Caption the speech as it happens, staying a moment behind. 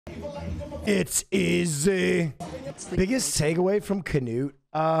It's easy. Biggest takeaway from Knut.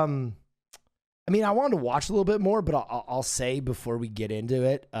 I mean, I wanted to watch a little bit more, but I'll say before we get into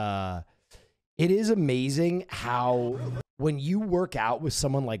it, it is amazing how when you work out with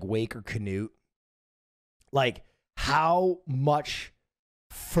someone like Wake or Knut, like how much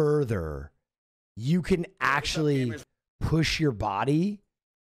further you can actually push your body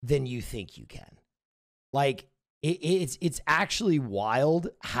than you think you can. Like it's actually wild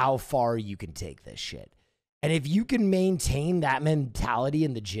how far you can take this shit. And if you can maintain that mentality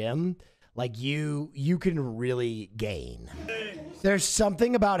in the gym, like you can really gain. There's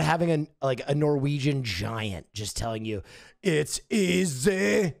something about having a Norwegian giant just telling you, it's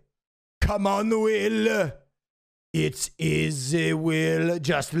easy. Come on, Will. It's easy, Will.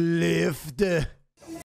 Just lift.